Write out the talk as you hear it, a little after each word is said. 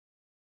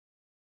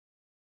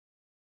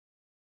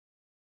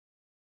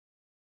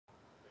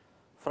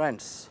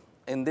Friends,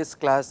 in this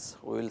class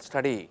we will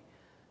study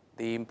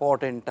the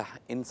important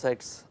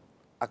insects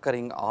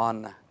occurring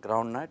on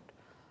groundnut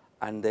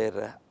and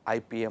their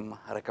IPM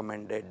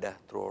recommended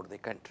throughout the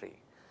country.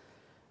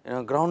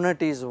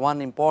 Groundnut is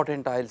one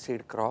important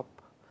oilseed crop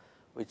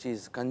which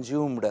is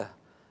consumed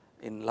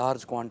in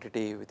large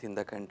quantity within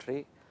the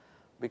country.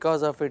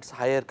 Because of its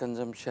higher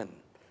consumption,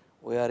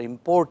 we are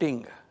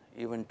importing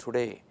even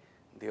today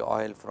the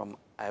oil from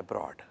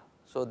abroad.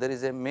 So, there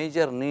is a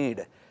major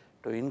need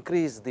to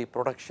increase the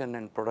production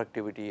and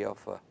productivity of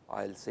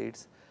oil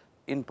seeds,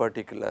 in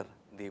particular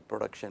the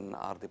production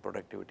or the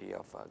productivity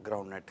of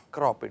groundnut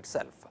crop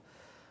itself.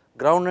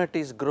 Groundnut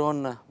is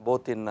grown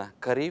both in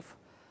kharif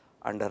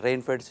under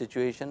rain-fed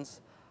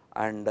situations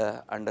and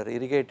under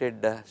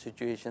irrigated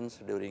situations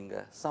during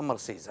summer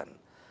season.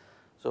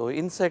 So,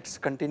 insects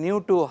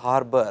continue to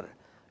harbor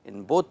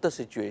in both the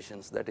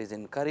situations, that is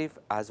in kharif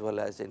as well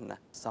as in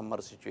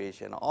summer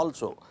situation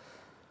also.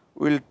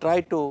 We will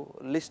try to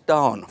list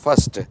down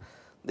first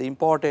the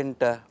important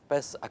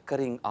pests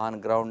occurring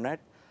on groundnut.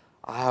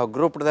 I have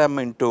grouped them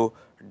into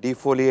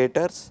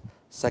defoliators,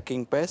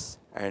 sucking pests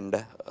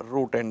and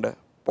root and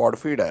pod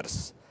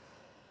feeders.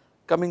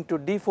 Coming to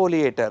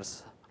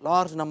defoliators,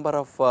 large number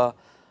of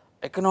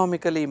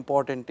economically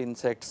important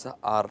insects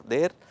are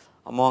there.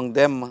 Among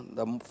them,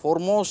 the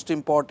foremost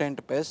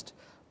important pest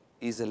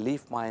is a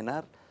leaf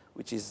miner,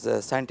 which is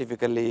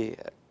scientifically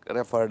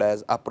referred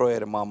as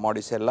Aproerma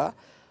modicella,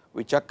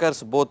 which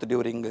occurs both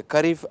during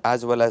kharif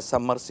as well as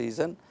summer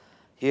season.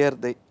 Here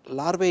the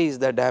larvae is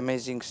the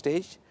damaging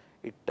stage.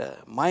 It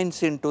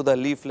mines into the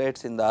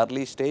leaflets in the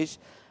early stage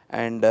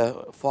and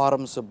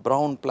forms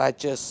brown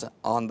patches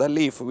on the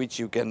leaf, which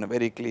you can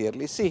very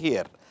clearly see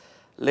here.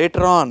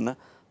 Later on,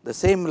 the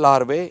same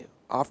larvae,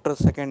 after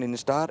second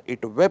instar,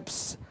 it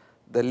webs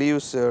the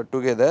leaves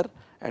together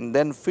and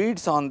then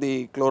feeds on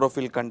the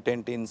chlorophyll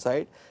content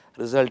inside,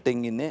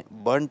 resulting in a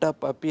burnt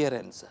up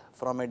appearance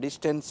from a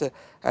distance,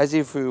 as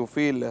if you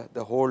feel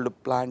the whole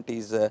plant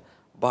is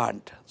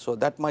burnt. So,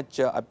 that much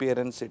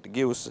appearance it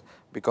gives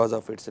because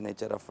of its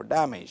nature of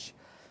damage.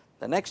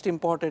 The next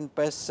important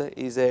pest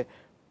is a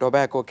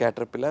tobacco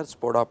caterpillar,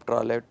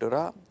 Spodoptera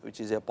leptura, which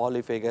is a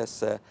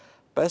polyphagous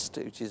pest,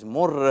 which is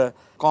more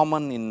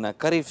common in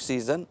kharif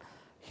season.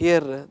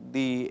 Here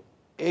the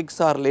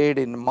eggs are laid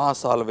in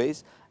mass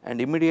always,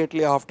 and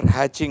immediately after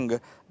hatching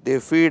they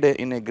feed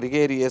in a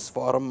gregarious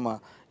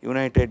form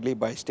unitedly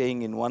by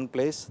staying in one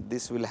place.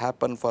 This will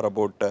happen for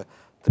about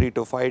 3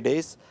 to 5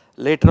 days.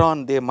 Later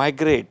on they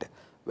migrate.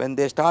 When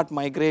they start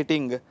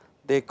migrating,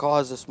 they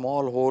cause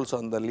small holes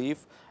on the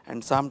leaf,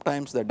 and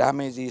sometimes the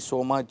damage is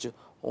so much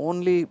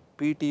only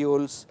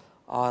petioles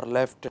are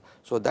left.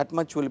 So, that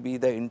much will be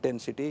the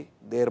intensity,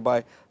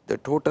 thereby the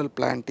total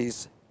plant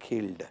is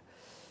killed.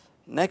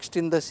 Next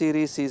in the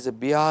series is a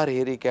BR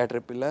hairy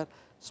caterpillar,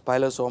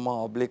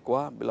 Spilosoma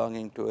obliqua,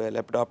 belonging to a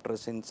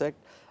Lepidopterous insect.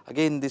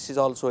 Again, this is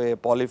also a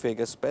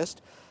polyphagous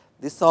pest.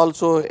 This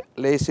also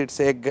lays its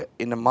egg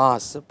in a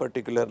mass,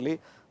 particularly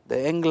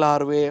the young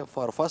larvae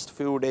for first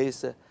few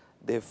days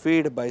they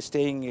feed by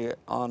staying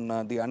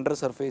on the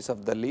undersurface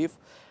of the leaf,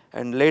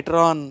 and later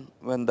on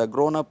when the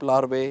grown up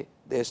larvae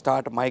they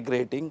start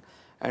migrating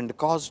and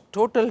cause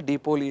total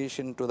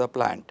defoliation to the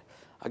plant.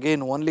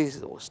 Again, only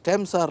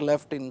stems are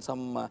left in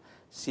some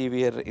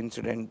severe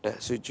incident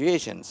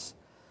situations.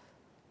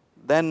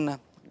 Then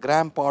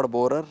gram pod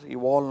borer, you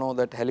all know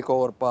that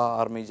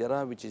Helicoverpa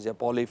armigera, which is a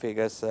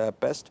polyphagous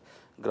pest.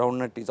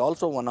 Groundnut is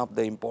also one of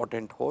the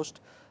important host.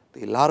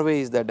 The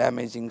larvae is the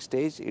damaging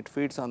stage, it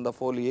feeds on the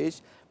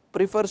foliage,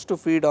 prefers to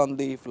feed on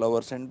the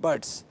flowers and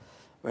buds.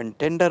 When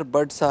tender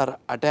buds are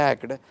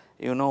attacked,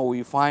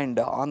 we find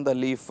on the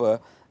leaf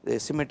the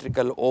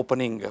symmetrical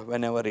opening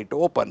whenever it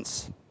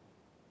opens.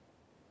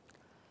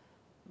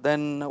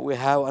 Then we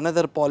have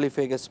another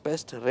polyphagous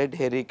pest, red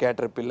hairy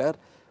caterpillar,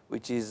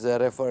 which is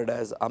referred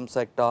as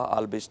Amsecta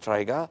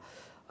albistriga.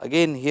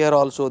 Again, here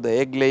also the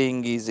egg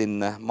laying is in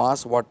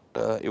mass, what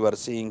you are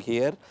seeing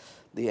here.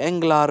 The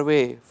young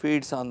larvae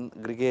feeds on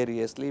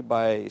gregariously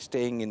by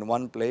staying in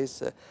one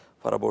place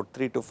for about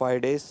 3 to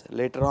 5 days.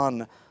 Later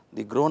on,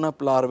 the grown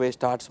up larvae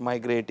starts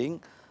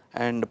migrating,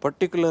 and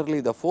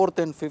particularly the 4th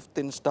and 5th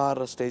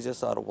instar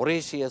stages are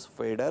voracious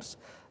feeders.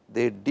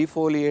 They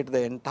defoliate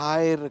the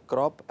entire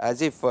crop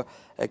as if a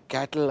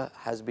cattle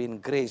has been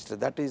grazed.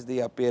 That is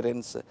the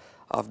appearance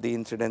of the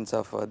incidence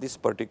of this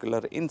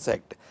particular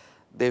insect.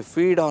 They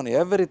feed on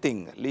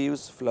everything,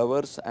 leaves,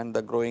 flowers and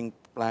the growing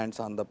plants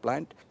on the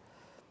plant.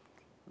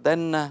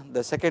 Then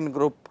the second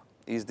group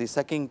is the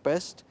sucking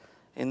pest.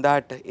 In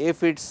that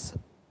aphids,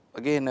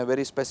 again a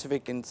very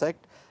specific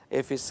insect,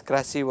 Aphis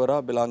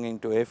crassivora belonging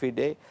to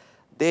Aphidae.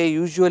 They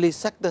usually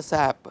suck the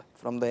sap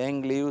from the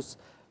young leaves,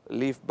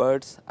 leaf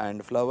buds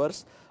and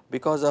flowers.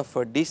 Because of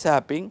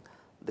desapping,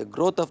 the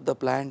growth of the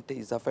plant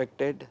is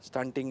affected,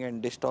 stunting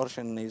and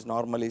distortion is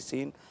normally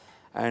seen,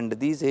 and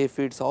these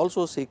aphids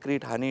also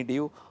secrete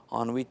honeydew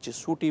on which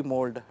sooty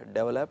mold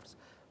develops,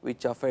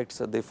 which affects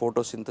the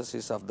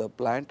photosynthesis of the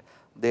plant,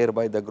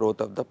 thereby the growth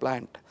of the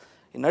plant.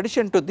 In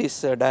addition to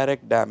this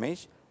direct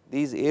damage,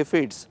 these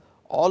aphids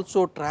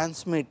also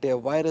transmit a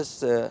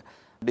virus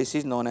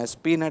disease known as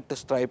peanut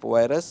stripe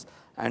virus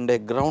and a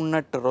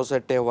groundnut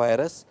rosette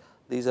virus.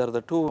 These are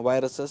the two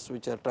viruses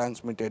which are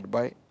transmitted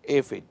by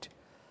aphid.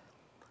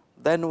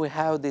 Then we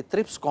have the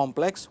thrips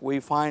complex. We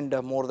find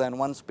more than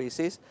one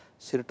species,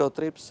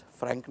 Ceratothrips,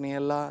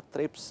 Frankniella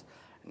thrips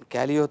and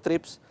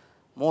Caliothrips.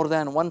 More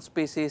than one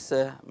species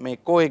may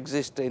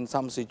coexist in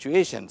some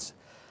situations.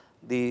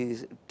 The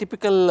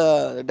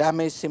typical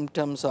damage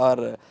symptoms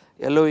are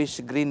yellowish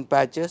green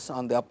patches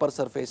on the upper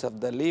surface of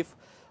the leaf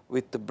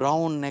with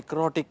brown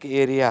necrotic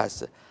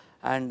areas,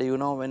 and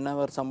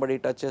whenever somebody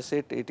touches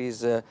it, it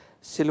is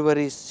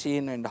silvery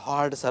sheen and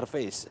hard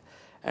surface,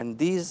 and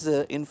these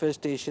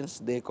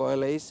infestations they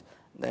coalesce,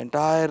 the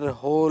entire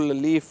whole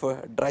leaf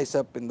dries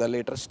up in the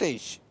later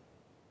stage.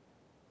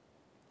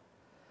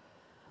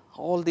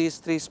 All these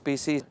three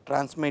species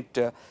transmit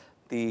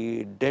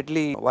the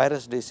deadly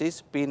virus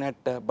disease peanut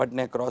bud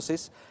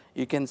necrosis.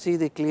 You can see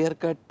the clear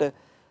cut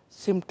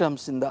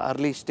symptoms in the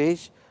early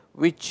stage,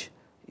 which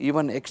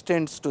even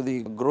extends to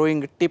the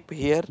growing tip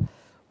here,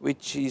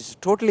 which is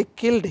totally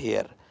killed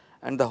here,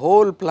 and the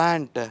whole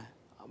plant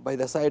by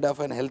the side of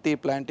an healthy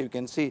plant, you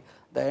can see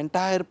the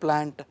entire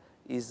plant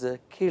is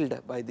killed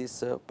by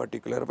this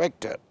particular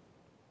vector.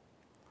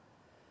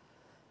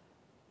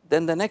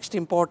 Then the next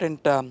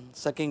important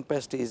sucking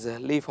pest is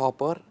leaf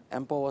hopper,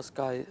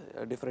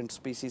 Empavasca, different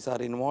species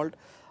are involved.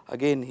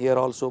 Again here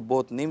also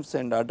both nymphs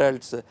and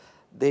adults,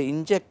 they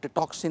inject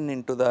toxin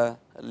into the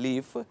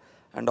leaf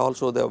and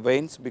also the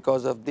veins.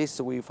 Because of this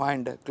we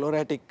find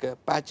chlorotic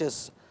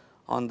patches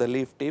on the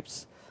leaf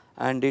tips,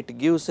 and it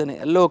gives an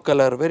yellow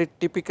color. Very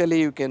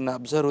typically you can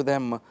observe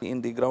them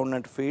in the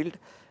groundnut field,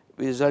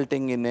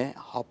 resulting in a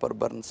hopper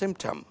burn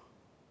symptom.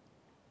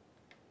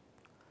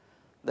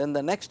 Then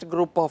the next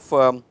group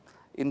of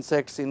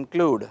insects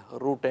include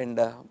root and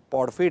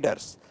pod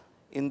feeders.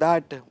 In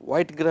that,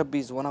 white grub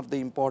is one of the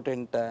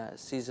important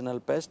seasonal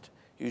pests,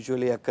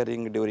 usually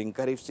occurring during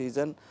Kharif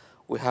season.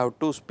 We have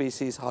two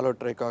species,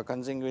 Holotricha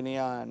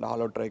consanguinea and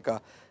Holotricha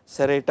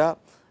serrata.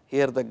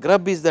 Here the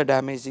grub is the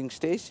damaging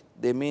stage.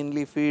 They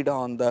mainly feed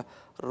on the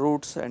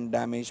roots and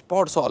damaged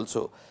pods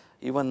also.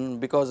 Even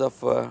because of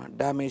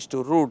damage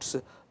to roots,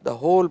 the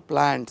whole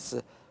plants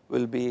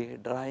will be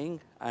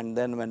drying, and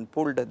then when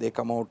pulled they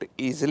come out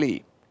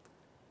easily.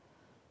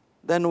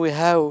 Then we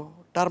have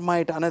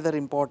termite, another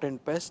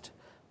important pest,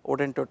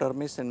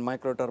 Odontotermis and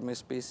Microtermis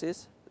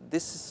species.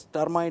 This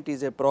termite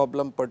is a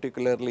problem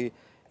particularly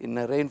in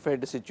a rain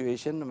fed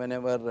situation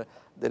whenever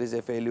there is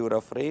a failure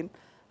of rain,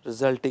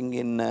 resulting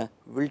in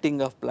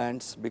wilting of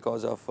plants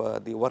because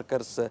of the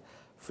workers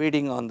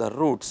feeding on the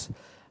roots,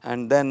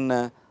 and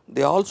then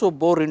they also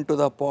bore into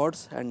the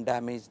pods and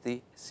damage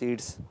the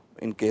seeds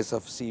in case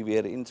of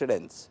severe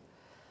incidents.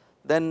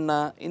 Then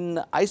in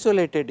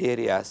isolated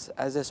areas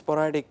as a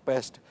sporadic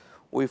pest,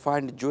 we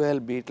find jewel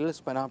beetle,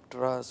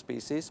 Sphenoptera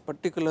species,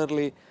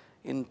 particularly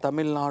in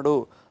Tamil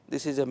Nadu.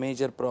 This is a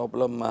major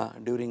problem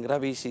during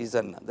Rabi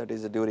season, that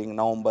is during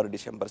November,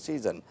 December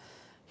season.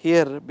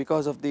 Here,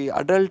 because of the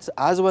adults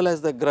as well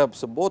as the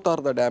grubs, both are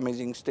the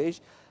damaging stage.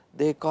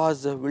 They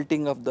cause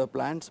wilting of the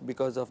plants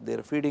because of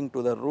their feeding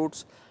to the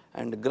roots,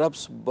 and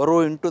grubs burrow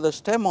into the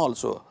stem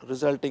also,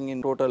 resulting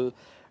in total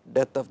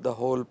death of the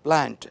whole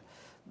plant.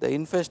 The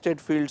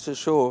infested fields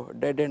show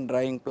dead and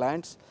drying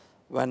plants.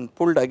 When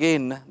pulled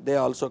again, they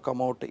also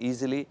come out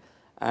easily,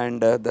 and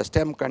the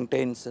stem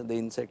contains the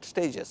insect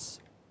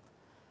stages.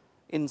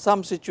 In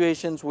some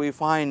situations, we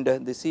find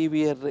the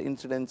severe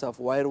incidence of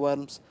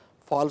wireworms,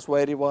 false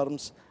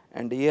wireworms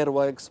and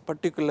earwigs,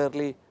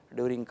 particularly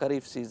during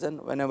Kharif season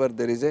whenever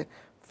there is a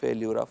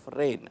failure of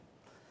rain.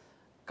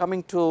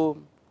 Coming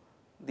to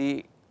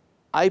the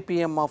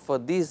IPM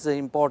of these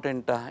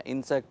important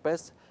insect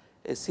pests,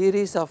 a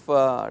series of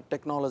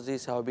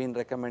technologies have been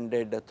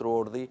recommended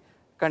throughout the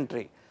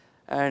country.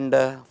 And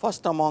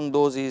first among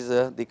those is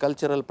the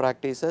cultural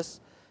practices,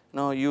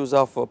 use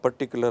of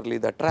particularly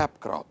the trap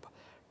crop.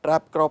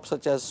 Trap crops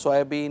such as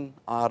soybean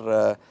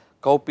or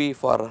cowpea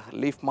for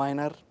leaf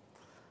miner,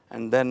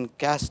 and then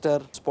castor,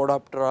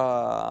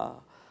 Spodoptera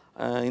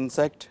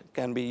insect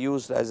can be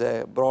used as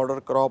a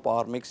broader crop,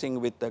 or mixing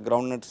with the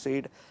groundnut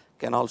seed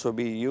can also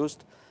be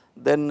used.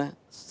 Then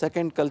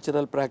second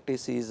cultural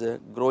practice is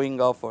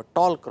growing of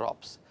tall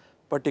crops,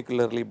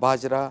 particularly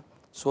bajra,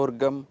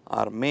 sorghum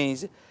or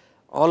maize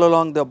all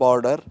along the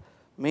border,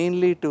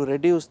 mainly to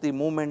reduce the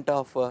movement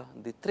of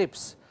the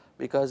thrips,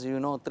 because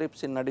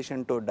thrips, in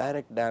addition to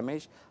direct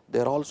damage, they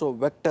are also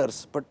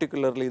vectors,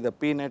 particularly the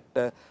peanut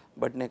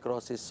bud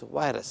necrosis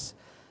virus.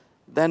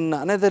 Then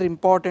another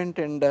important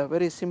and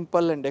very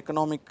simple and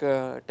economic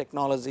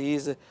technology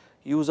is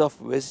use of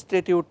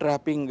vegetative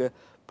trapping,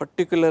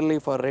 particularly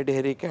for red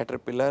hairy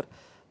caterpillar,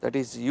 that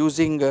is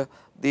using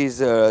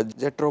these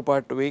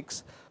Jatropha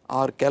twigs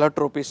or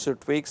Calotropis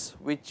twigs,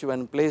 which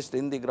when placed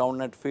in the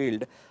groundnut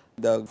field,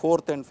 the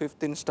 4th and 5th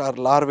instar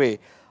larvae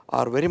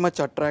are very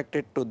much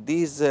attracted to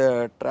these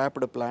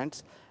trapped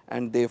plants,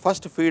 and they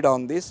first feed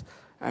on this,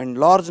 and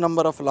large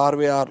number of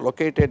larvae are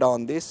located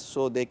on this.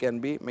 So, they can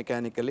be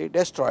mechanically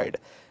destroyed.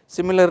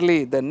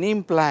 Similarly, the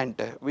neem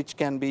plant which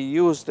can be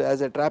used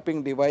as a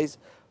trapping device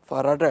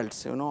for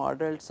adults,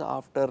 adults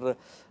after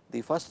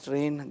the first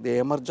rain they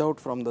emerge out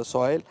from the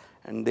soil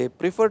and they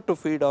prefer to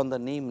feed on the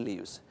neem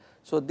leaves.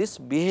 So, this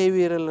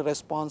behavioral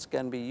response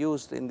can be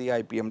used in the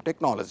IPM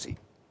technology.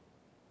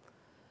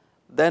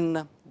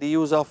 Then the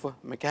use of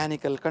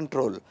mechanical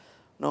control.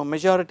 Now,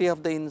 majority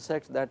of the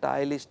insects that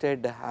I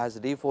listed as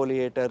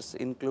defoliators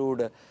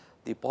include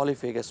the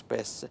polyphagous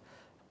pests,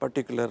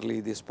 particularly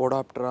the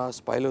Spodoptera,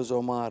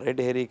 Spilosoma, red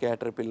hairy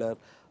caterpillar.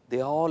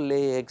 They all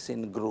lay eggs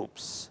in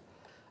groups,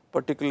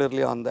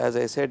 particularly on the, as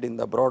I said, in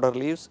the broader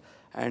leaves,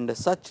 and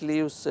such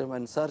leaves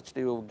when searched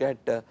you get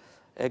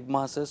egg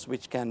masses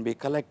which can be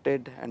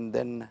collected and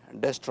then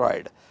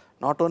destroyed.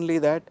 Not only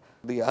that,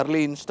 the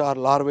early instar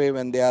larvae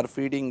when they are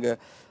feeding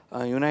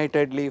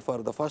unitedly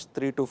for the first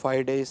 3 to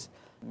 5 days,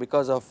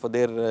 because of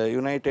their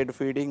united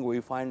feeding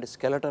we find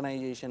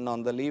skeletonization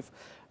on the leaf.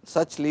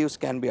 Such leaves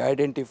can be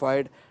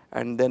identified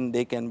and then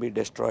they can be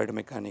destroyed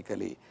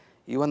mechanically.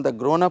 Even the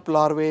grown up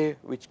larvae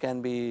which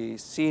can be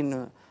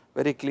seen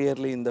very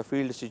clearly in the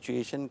field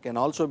situation can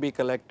also be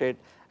collected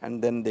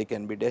and then they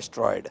can be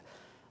destroyed.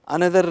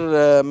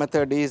 Another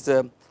method is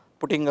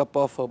putting up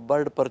of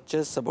bird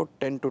perches about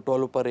 10 to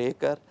 12 per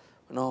acre.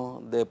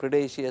 The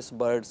predaceous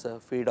birds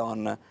feed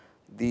on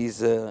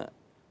these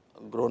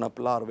grown up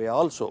larvae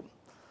also.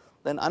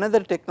 Then another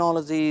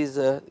technology is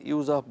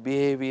use of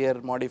behavior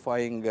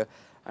modifying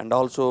and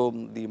also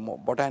the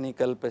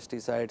botanical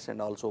pesticides and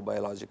also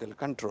biological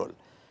control.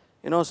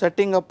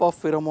 Setting up of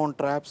pheromone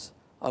traps,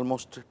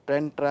 almost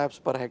 10 traps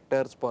per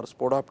hectares for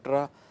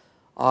Spodoptera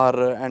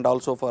or and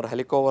also for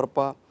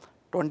Helicoverpa,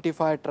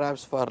 25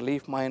 traps for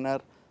leaf miner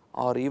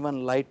or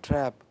even light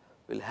trap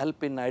will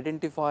help in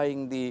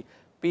identifying the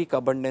peak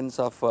abundance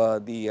of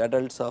the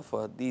adults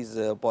of these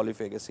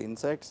polyphagous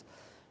insects.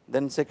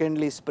 Then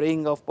secondly,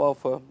 spraying of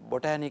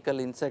botanical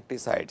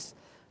insecticides,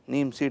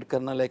 neem seed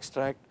kernel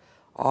extract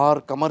or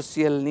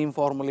commercial neem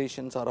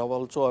formulations are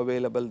also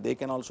available, they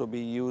can also be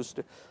used,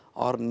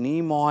 or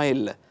neem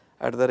oil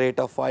at the rate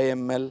of 5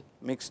 ml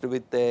mixed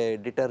with a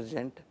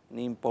detergent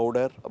neem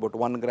powder about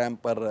 1 gram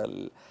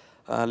per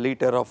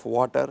liter of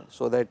water,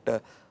 so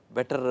that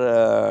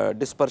better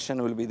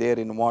dispersion will be there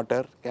in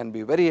water, can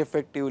be very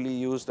effectively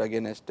used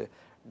against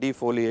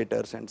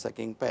defoliators and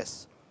sucking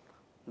pests.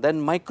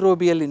 Then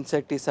microbial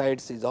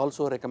insecticides is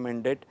also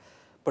recommended,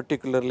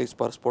 particularly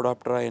for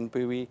Spodoptera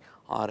NPV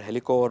or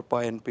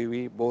Helicoverpa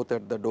NPV, both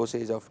at the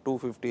dosage of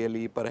 250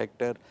 LE per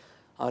hectare,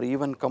 or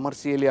even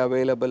commercially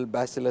available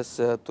Bacillus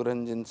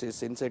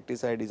thuringiensis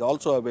insecticide is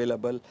also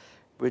available,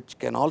 which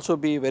can also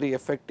be very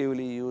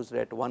effectively used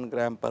at 1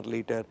 gram per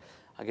liter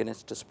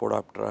against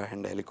Spodoptera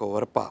and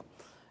Helicoverpa.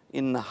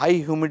 In high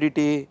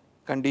humidity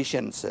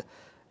conditions,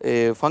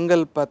 a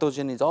fungal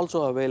pathogen is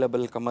also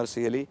available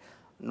commercially.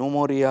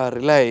 Pneumonia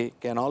reli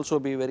can also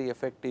be very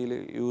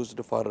effectively used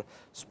for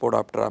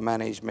Spodoptera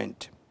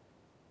management.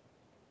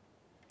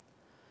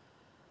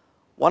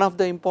 One of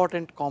the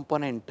important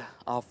component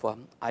of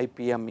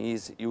IPM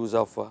is use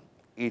of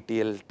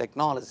ETL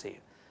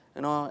technology.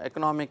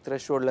 Economic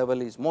threshold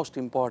level is most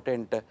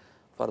important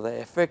for the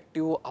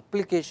effective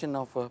application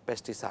of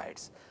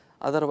pesticides.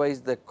 Otherwise,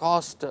 the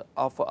cost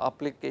of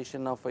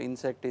application of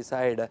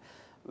insecticide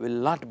will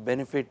not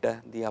benefit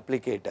the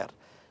applicator.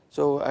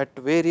 So, at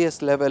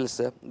various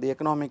levels the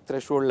economic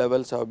threshold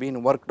levels have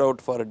been worked out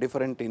for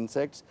different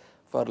insects.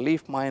 For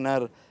leaf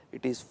miner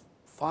it is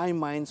 5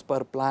 mines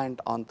per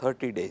plant on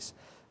 30 days.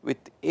 With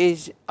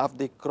age of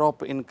the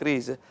crop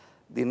increase,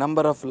 the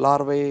number of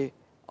larvae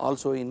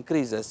also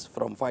increases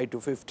from 5 to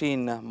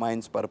 15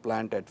 mines per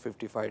plant at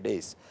 55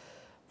 days.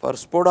 For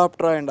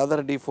Spodoptera and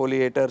other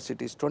defoliators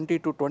it is 20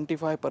 to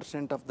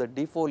 25% of the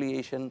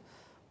defoliation,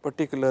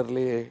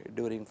 particularly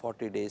during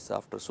 40 days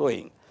after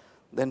sowing.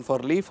 Then for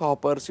leaf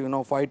hoppers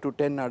 5 to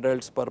 10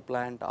 adults per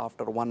plant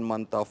after 1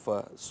 month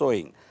of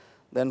sowing.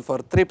 Then for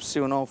thrips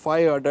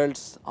 5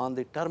 adults on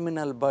the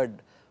terminal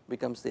bud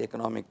becomes the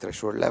economic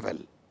threshold level.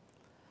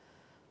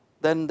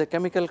 Then the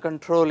chemical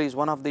control is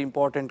one of the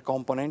important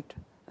component.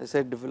 I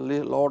said a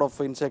lot of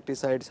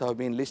insecticides have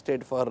been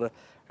listed for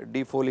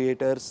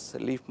defoliators,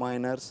 leaf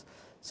miners.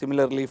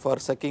 Similarly, for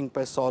sucking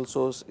pests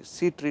also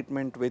seed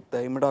treatment with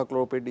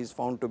imidacloprid is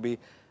found to be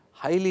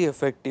highly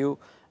effective.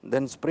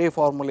 Then spray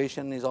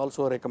formulation is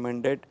also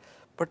recommended,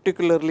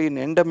 particularly in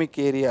endemic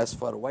areas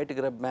for white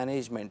grub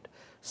management.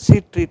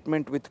 Seed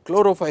treatment with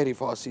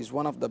chlorpyrifos is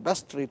one of the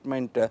best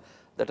treatment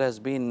that has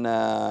been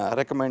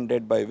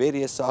recommended by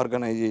various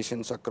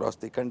organizations across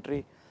the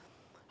country.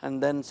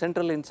 And then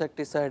Central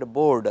Insecticide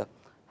Board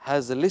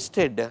has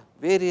listed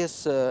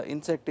various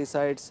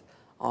insecticides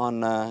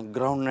on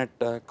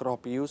groundnut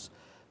crop use.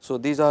 So,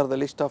 these are the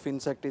list of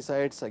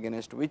insecticides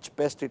against which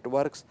pest it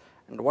works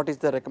and what is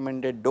the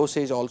recommended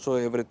dosage, also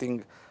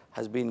everything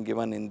has been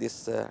given in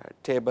this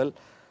table.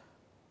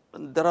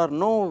 There are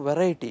no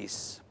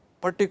varieties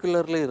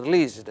particularly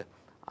released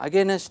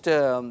against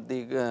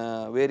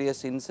the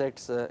various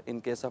insects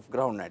in case of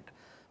groundnut,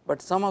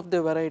 but some of the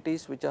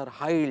varieties which are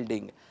high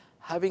yielding,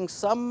 having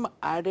some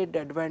added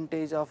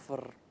advantage of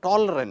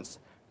tolerance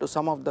to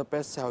some of the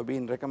pests have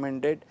been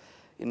recommended.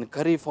 In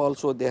Kharif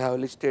also they have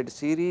listed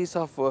series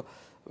of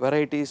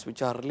varieties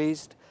which are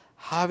released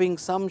having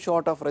some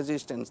sort of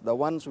resistance. The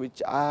ones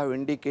which I have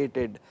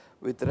indicated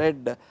with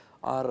red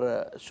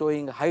are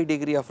showing high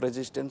degree of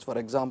resistance, for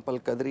example,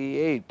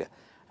 Lec-38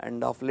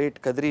 and of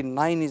late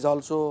Lec-39 is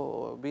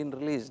also been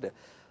released.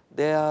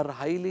 They are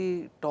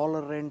highly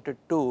tolerant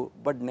to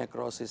bud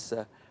necrosis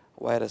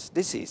virus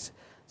disease.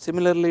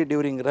 Similarly,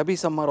 during Rabi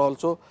summer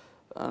also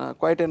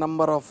quite a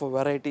number of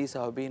varieties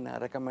have been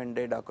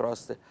recommended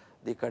across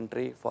the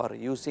country for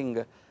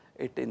using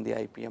it in the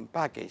IPM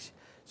package.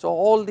 So,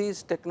 all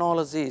these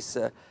technologies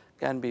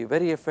can be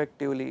very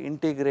effectively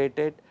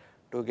integrated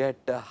to get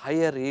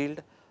higher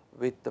yield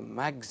with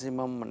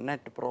maximum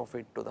net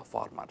profit to the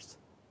farmers.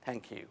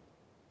 Thank you.